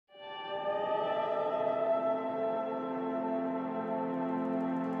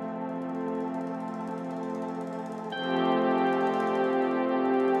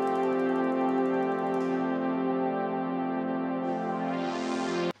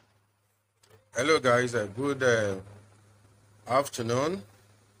Hello guys, good afternoon.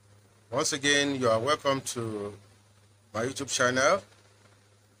 Once again, you are welcome to my YouTube channel.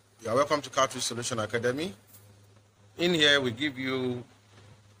 You are welcome to Cartridge Solution Academy. In here, we give you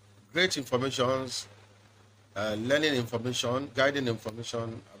great informations, learning information, guiding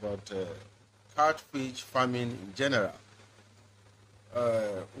information about catfish farming in general.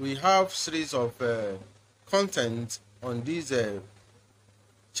 We have series of content on this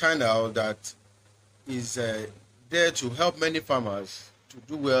channel that is there to help many farmers to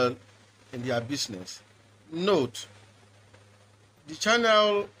do well in their business. Note, the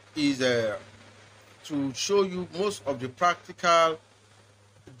channel is to show you most of the practical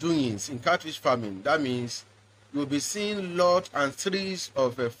doings in catfish farming. That means you'll be seeing lot and series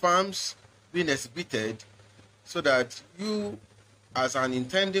of farms being exhibited so that you as an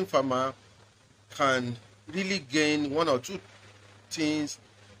intending farmer can really gain one or two things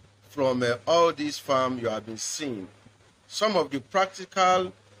from all these farms you have been seeing. Some of the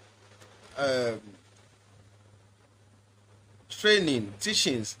practical training,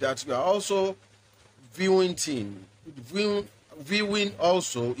 teachings that you are also viewing viewing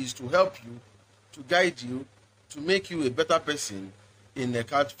also is to help you, to guide you, to make you a better person in the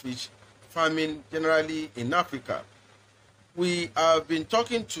catfish farming generally in Africa. We have been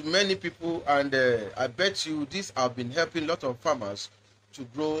talking to many people, and I bet you this have been helping a lot of farmers to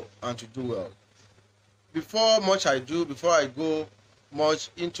grow and to do well. Before I go much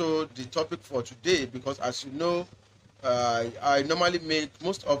into the topic for today, because as you know, I normally make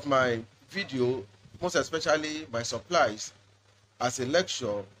most of my video, most especially my supplies, as a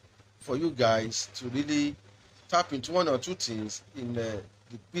lecture for you guys to really tap into one or two things in the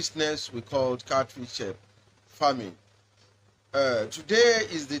business we call catfish farming. Today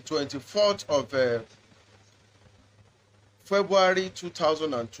is the 24th of February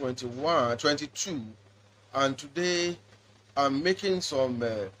 2022, and today I'm making some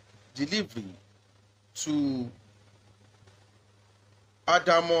delivery to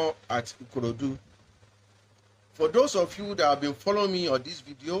Adamo at Ikorodu. For those of you that have been following me on this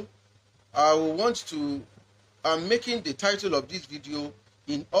video, I'm making the title of this video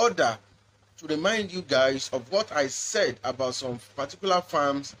in order to remind you guys of what I said about some particular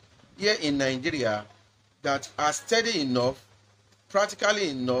farms here in Nigeria that are steady enough, practically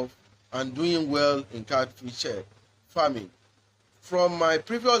enough, and doing well in catfish farming. From my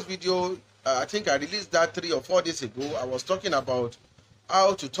previous video, I think I released that 3 or 4 days ago, I was talking about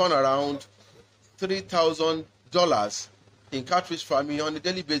how to turn around $3,000 in catfish farming on a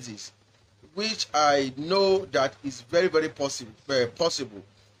daily basis, which I know that is very, very possible.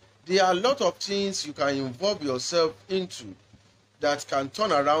 There are a lot of things you can involve yourself into that can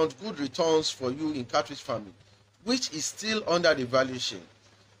turn around good returns for you in catfish farming, which is still under the valuation.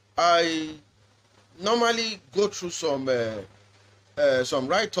 I normally go through some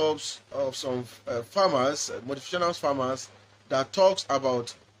write-ups of some farmers, motivational farmers, that talks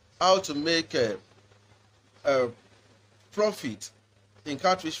about how to make a profit in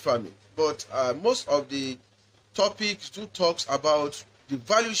catfish farming. But most of the topics do talks about the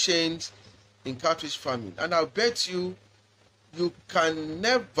value chains in catfish farming, and I bet you can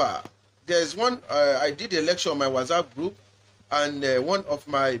never. There's one I did a lecture on my WhatsApp group, and one of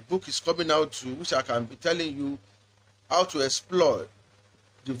my book is coming out too, which I can be telling you how to explore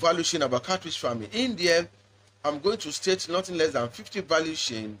the value chain about catfish farming. In there, I'm going to state nothing less than 50 value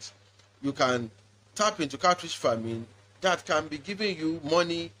chains you can tap into catfish farming that can be giving you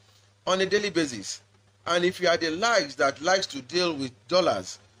money on a daily basis. And if you are the likes that likes to deal with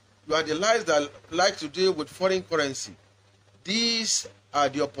dollars, you are the likes that like to deal with foreign currency, these are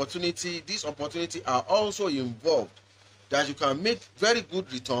the opportunity. These opportunities are also involved that you can make very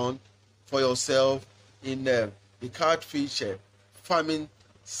good return for yourself in the catfish farming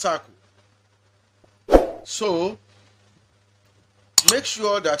circle. So make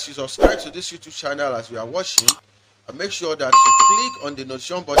sure that you subscribe to this YouTube channel as we are watching, and make sure that you click on the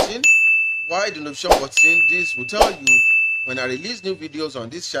notification button. Why the notification button? This will tell you when I release new videos on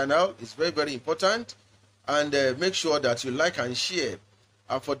this channel. It's very, very important. And make sure that you like and share.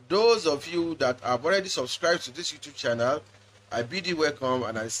 And for those of you that have already subscribed to this YouTube channel, I bid you welcome,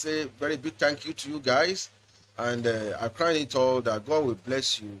 and I say very big thank you to you guys. And I crown it all that God will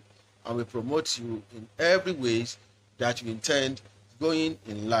bless you and will promote you in every ways that you intend going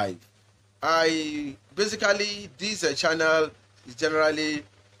in life. This channel is generally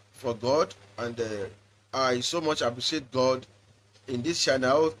for God, and I so much appreciate God in this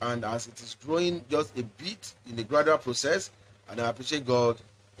channel, and as it is growing just a bit in the gradual process, and I appreciate God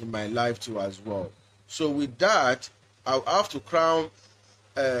in my life too as well. So with that, I'll have to crown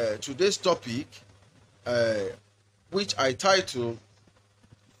today's topic, uh, which I title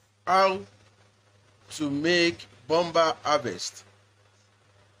How to Make Bomber Harvest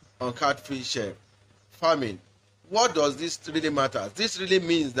on Catfish Farming. What does this really matter? This really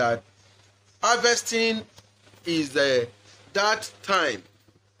means that harvesting is that time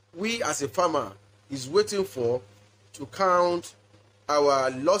we as a farmer is waiting for to count our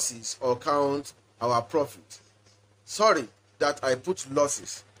losses or count our profit. Sorry that I put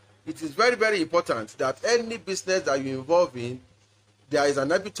losses. It is very, very important that any business that you involve in, there is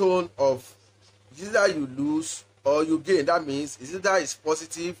an epitome of either you lose or you gain. That means it's either it's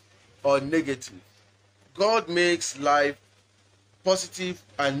positive or negative. God makes life positive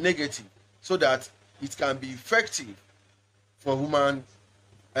and negative so that it can be effective for human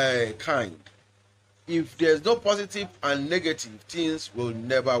kind. If there's no positive and negative, things will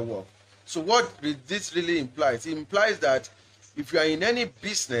never work. So what this really implies? It implies that if you are in any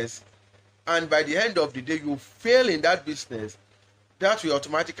business and by the end of the day you fail in that business, that will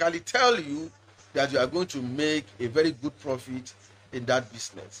automatically tell you that you are going to make a very good profit in that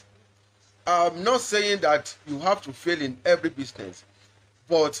business. I'm not saying that you have to fail in every business,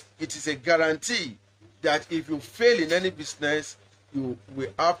 but it is a guarantee that if you fail in any business, you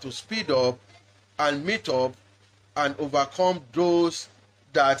will have to speed up and meet up and overcome those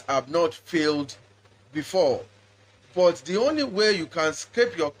that have not failed before. But the only way you can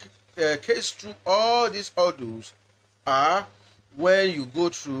scrape your case through all these hurdles are when you go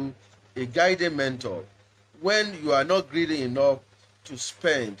through a guided mentor, when you are not greedy enough to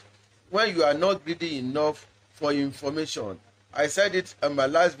spend, when you are not greedy enough for information. I said it in my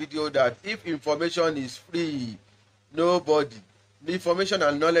last video that if information is free, nobody, the information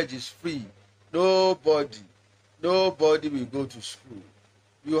and knowledge is free, nobody will go to school.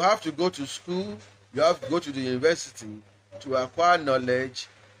 You have to go to school, you have to go to the university to acquire knowledge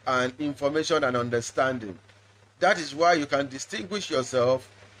and information and understanding. That is why you can distinguish yourself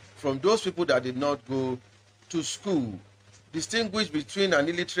from those people that did not go to school. Distinguish between an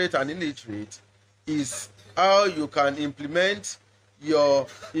illiterate and illiterate is how you can implement your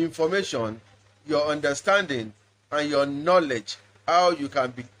information, your understanding, and your knowledge, how you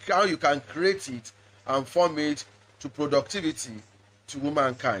can create it and form it to productivity to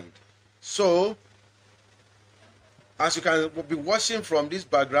humankind. So, as you can be watching from this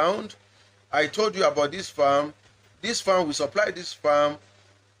background, I told you about this farm. This farm, we supply this farm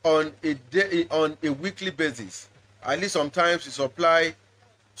on a weekly basis. At least sometimes we supply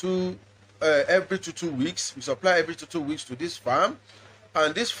every 2 weeks. We supply every 2 weeks to this farm,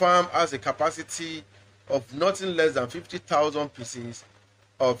 and this farm has a capacity of nothing less than 50,000 pieces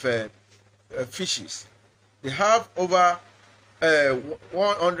of fishes. They have over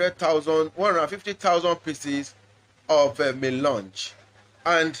 150,000 pieces of melange,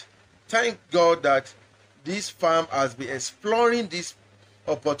 and thank God that this farm has been exploring this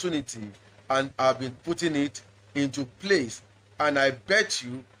opportunity and have been putting it into place, and I bet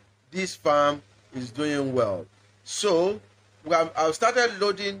you this farm is doing well. So I've started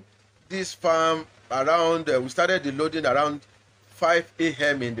loading this farm around we started the loading around 5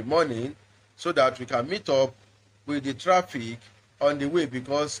 a.m. in the morning so that we can meet up with the traffic on the way,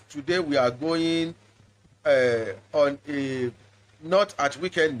 because today we are going on a not at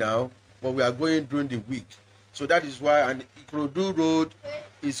weekend now, but we are going during the week. So that is why an Ikorodu road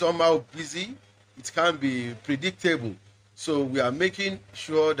is somehow busy. It can be predictable. So we are making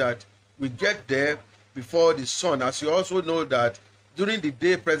sure that we get there before the sun. As you also know that during the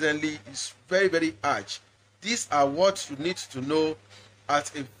day presently is very, very harsh. These are what you need to know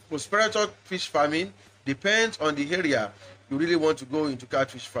as a prosperator fish farming. Depends on the area you really want to go into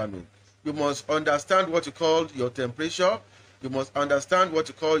catfish farming. You must understand what you call your temperature. You must understand what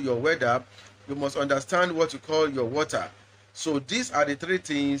you call your weather. You must understand what you call your water. So these are the 3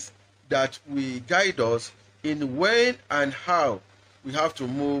 things that will guide us in when and how we have to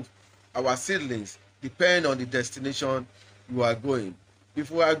move our seedlings, depending on the destination you are going.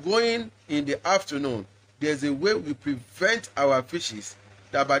 If we are going in the afternoon, there's a way we prevent our fishes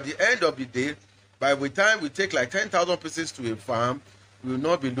that by the end of the day, by the time we take like 10,000 pieces to a farm, we will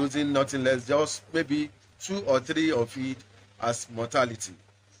not be losing nothing less, just maybe 2 or 3 of it as mortality.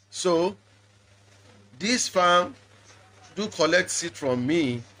 So this farm do collect seed from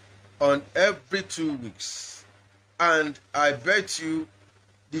me on every 2 weeks, and I bet you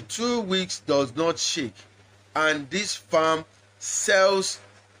the 2 weeks does not shake, and this farm sells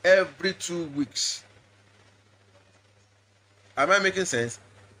every 2 weeks. Am I making sense?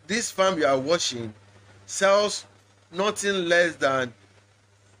 This farm you are watching sells nothing less than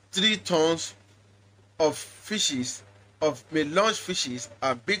 3 tons of fishes of may-launch fishes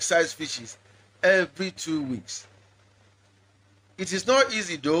and big-size fishes every 2 weeks. It is not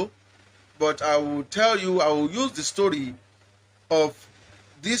easy though, but I will tell you, I will use the story of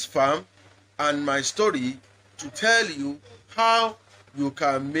this farm and my story to tell you how you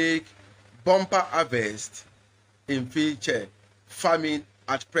can make bumper harvest in fish farming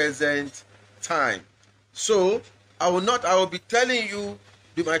at present time. So I will be telling you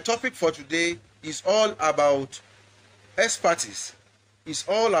my topic for today is all about expertise. It's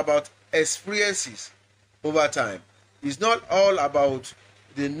all about experiences over time. It's not all about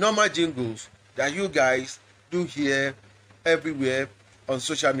the normal jingles that you guys do hear everywhere on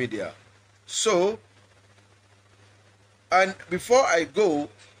social media. So, and before I go,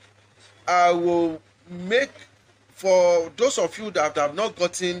 I will make, for those of you that have not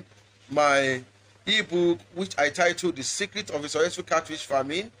gotten my ebook, which I titled The Secret of a Successful Catfish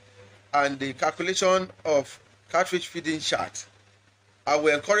Farming and the Calculation of Catfish Feeding Chart, I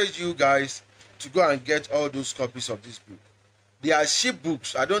will encourage you guys to go and get all those copies of this book. They are cheap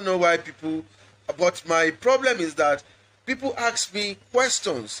books. I don't know why people, but my problem is that people ask me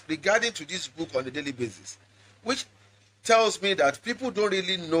questions regarding to this book on a daily basis, which tells me that people don't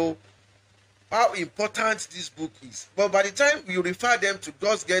really know how important this book is. But by the time you refer them to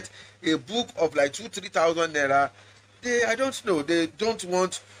just get a book of like 2,000-3,000 naira, I don't know, they don't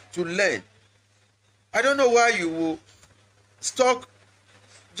want to learn. I don't know why you will stock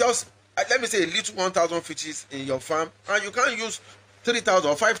just, let me say, a little 1,000 fishes in your farm, and you can't use 3,000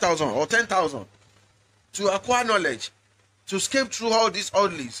 or 5,000 or 10,000 to acquire knowledge, to skip through all these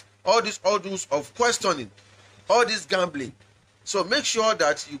oddities, all these odds of questioning, all this gambling. So make sure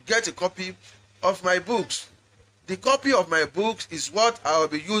that you get a copy of my books. The copy of my books is what I will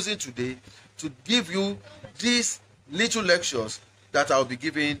be using today to give you these little lectures that I will be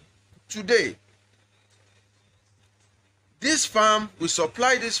giving today. This farm, we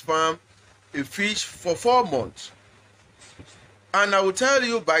supply this farm a fish for 4 months. And I will tell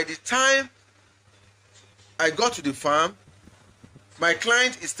you, by the time I got to the farm, my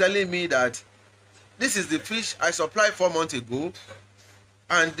client is telling me that this is the fish I supplied 4 months ago,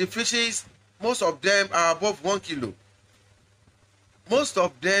 and the fishes, most of them are above 1 kilo. Most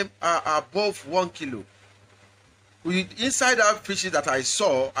of them are above 1 kilo. Inside that fishes that I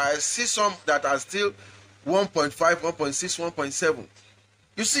saw, I see some that are still 1.5, 1.6, 1.7.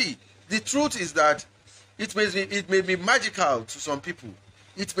 You see, the truth is that it may be magical to some people.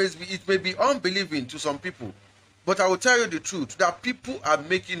 It may be unbelieving to some people. But I will tell you the truth, that people are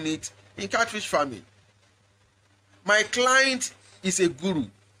making it in catfish farming. My client is a guru.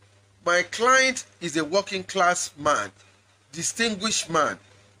 My client is a working class man, distinguished man.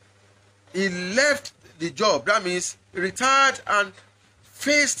 He left the job, that means retired, and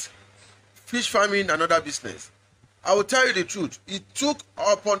faced fish farming and other business. I will tell you the truth, he took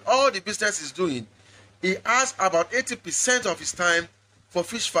upon all the business he's doing, he has about 80% of his time for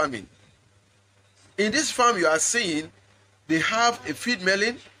fish farming. In this farm you are seeing, they have a feed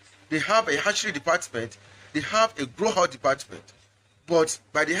milling, they have a hatchery department, they have a grow out department. But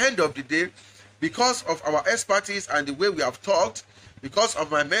by the end of the day, because of our expertise and the way we have talked, because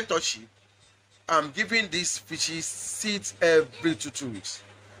of my mentorship, I'm giving these fishes seeds every 2 weeks.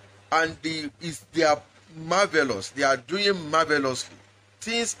 And they are marvelous. They are doing marvelously.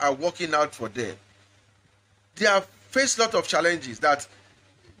 Things are working out for them. They have faced a lot of challenges that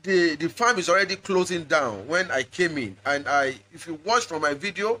the farm is already closing down when I came in. And if you watch from my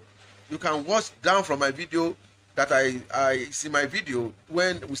video, you can watch down from my video that I see my video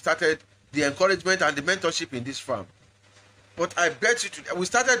when we started the encouragement and the mentorship in this farm. But I bet you we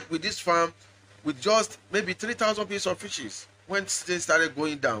started with this farm with just maybe 3,000 pieces of fishes when things started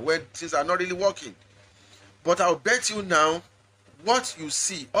going down, when things are not really working. But I'll bet you now, what you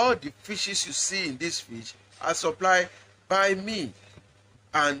see, all the fishes you see in this fish are supplied by me,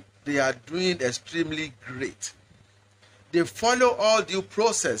 and they are doing extremely great. They follow all due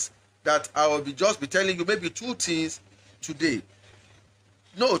process that I will just be telling you, maybe 2 things today.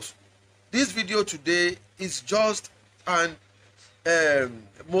 Note, this video today is just an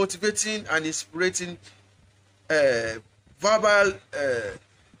motivating and inspirating verbal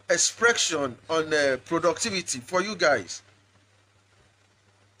expression on productivity for you guys.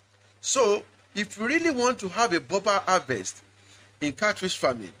 So if you really want to have a bumper harvest in catfish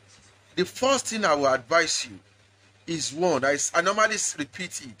farming, the first thing I will advise you is, one, I normally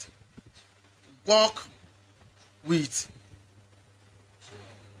repeat it, work with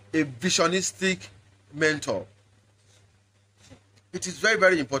a visionistic mentor. It is very,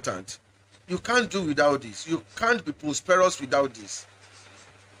 very important. You can't do without this. You can't be prosperous without this.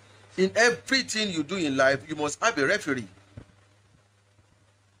 In everything you do in life, you must have a referee.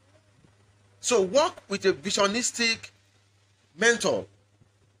 So work with a visionistic mentor.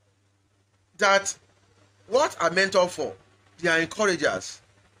 That what are mentors for? They are encouragers.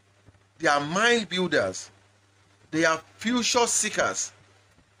 They are mind builders. They are future seekers.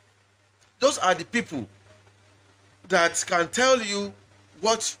 Those are the people that can tell you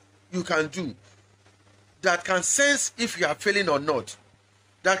what you can do, that can sense if you are failing or not,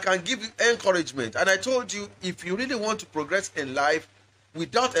 that can give you encouragement. And I told you, if you really want to progress in life,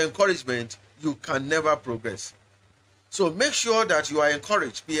 without encouragement, you can never progress. So make sure that you are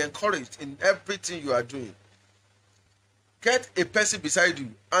encouraged. Be encouraged in everything you are doing. Get a person beside you.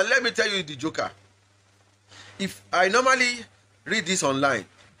 And let me tell you the joker. If I normally read this online,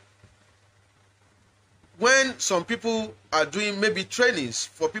 when some people are doing maybe trainings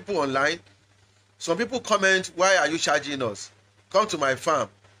for people online, some people comment, why are you charging us? Come to my farm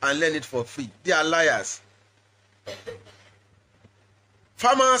and learn it for free. They are liars.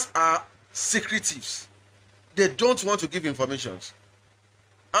 Farmers are secretives. They don't want to give information.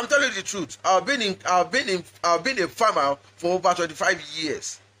 I'm telling you the truth. I've been a farmer for over 25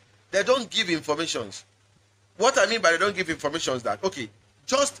 years. They don't give informations. What I mean by they don't give information is that, okay,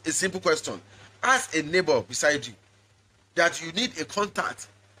 just a simple question. Ask a neighbor beside you that you need a contact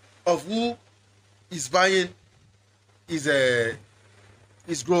of who is buying his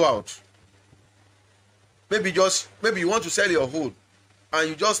grow out. Maybe you want to sell your whole and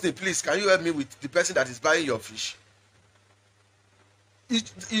you just say, please, can you help me with the person that is buying your fish?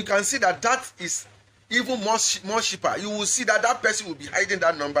 You can see that is even more cheaper. You will see that person will be hiding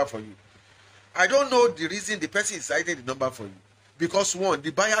that number for you. I don't know the reason the person is hiding the number for you. Because one,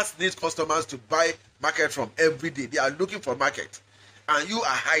 the buyers need customers to buy market from every day. They are looking for market. And you are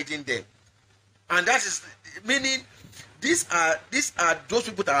hiding them. And that is meaning these are those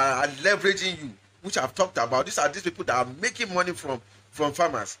people that are leveraging you, which I've talked about. These are these people that are making money from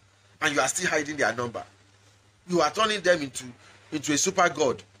farmers. And you are still hiding their number. You are turning them into a super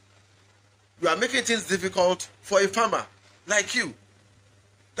god. You are making things difficult for a farmer like you.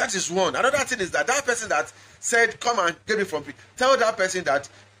 That is one. Another thing is that person that said, come and get me from free, tell that person that,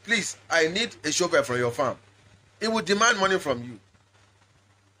 please, I need a shovel from your farm. It will demand money from you.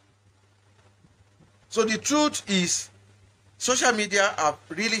 So the truth is, social media have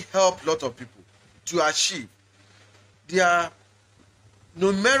really helped a lot of people to achieve. There are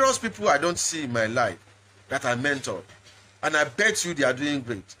numerous people I don't see in my life that are mentored. And I bet you they are doing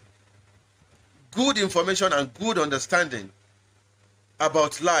great. Good information and good understanding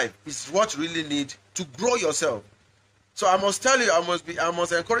about life is what you really need to grow yourself. So I must tell you, I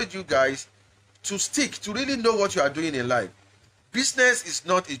must encourage you guys to stick, to really know what you are doing in life. Business is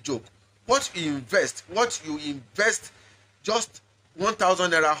not a joke. What you invest just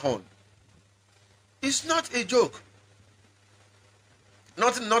 1,000 naira on, it's not a joke.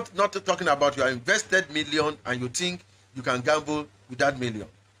 Not talking about you are invested million and you think you can gamble with that million.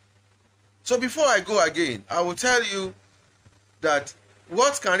 So before I go again, I will tell you that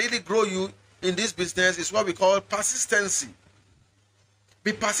what can really grow you in this business is what we call persistency.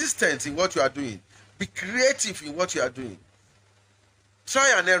 Be persistent in what you are doing. Be creative in what you are doing.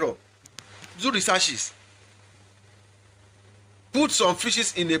 Try and error. Do researches. Put some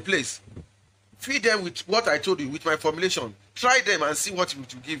fishes in a place. Feed them with what I told you, with my formulation. Try them and see what it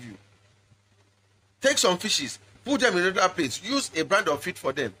will give you. Take some fishes. Put them in another place. Use a brand of feed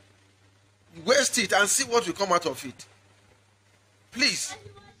for them. Waste it and see what will come out of it. Please.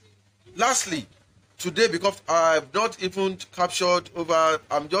 Lastly, today, because I've not even captured over,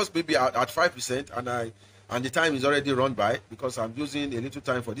 I'm just maybe at 5%, and the time is already run by because I'm using a little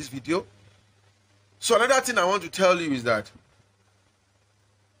time for this video. So another thing I want to tell you is that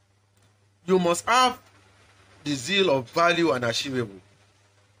you must have the zeal of value and achievable.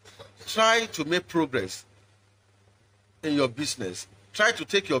 Try to make progress in your business. Try to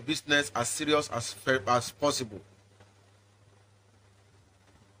take your business as serious as possible.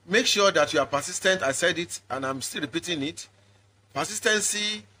 Make sure that you are persistent. I said it and I'm still repeating it.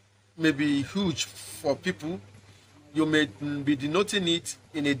 Persistency may be huge for people. You may be denoting it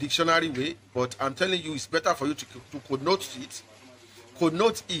in a dictionary way, but I'm telling you it's better for you to connote it.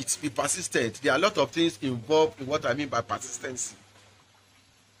 Connote it, be persistent. There are a lot of things involved in what I mean by persistency.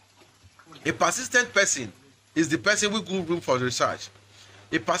 A persistent person is the person who gives room for research.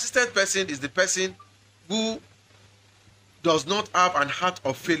 A persistent person is the person who does not have an heart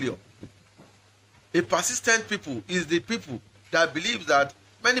of failure. A persistent people is the people that believe that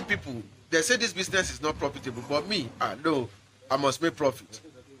many people, they say this business is not profitable, but me, no, I must make profit.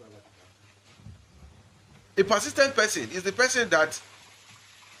 A persistent person is the person that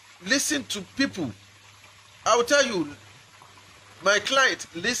Listen to people. I will tell you, my client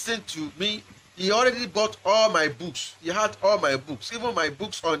listened to me. He already bought all my books. He had all my books, even my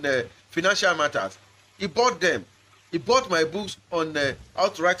books on financial matters. He bought them. He bought my books on how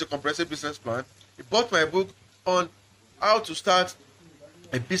to write a comprehensive business plan. He bought my book on how to start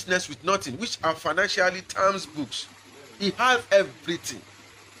a business with nothing, which are financially terms books. He has everything.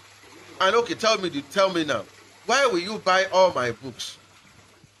 And okay, tell me now, why will you buy all my books?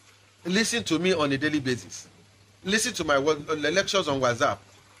 Listen to me on a daily basis. Listen to my lectures on WhatsApp.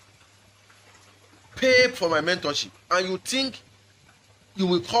 Pay for my mentorship. And you think you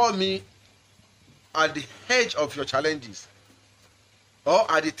will call me at the edge of your challenges or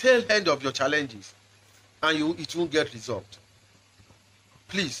at the tail end of your challenges and it won't get resolved.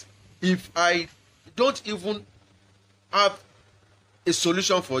 Please, if I don't even have a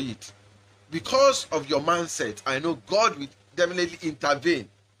solution for it, because of your mindset, I know God will definitely intervene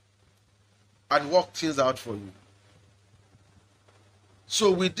and work things out for you.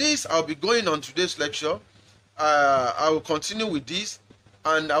 So with this, I'll be going on today's lecture. I will continue with this,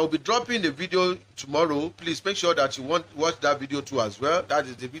 and I will be dropping the video tomorrow. Please make sure that you watch that video too as well. That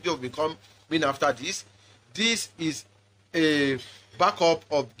is the video will be coming after this. This is a backup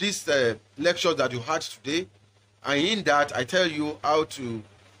of this lecture that you had today, and in that I tell you how to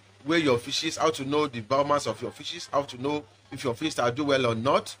weigh your fishes, how to know the biomass of your fishes, how to know if your fish are doing well or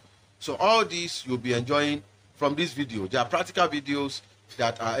not. So all this you'll be enjoying from this video. They are practical videos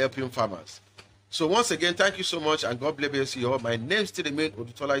that are helping farmers. So once again, thank you so much, and God bless you all. My name still remains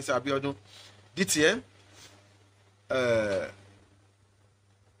Odutola Isa Abiodun, DTM,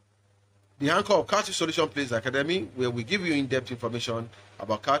 the anchor of Catfish Solution Place Academy, where we give you in-depth information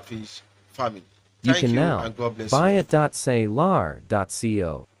about catfish farming. Thank you, now and God bless buy you.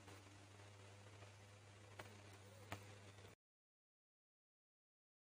 it.saylar.co.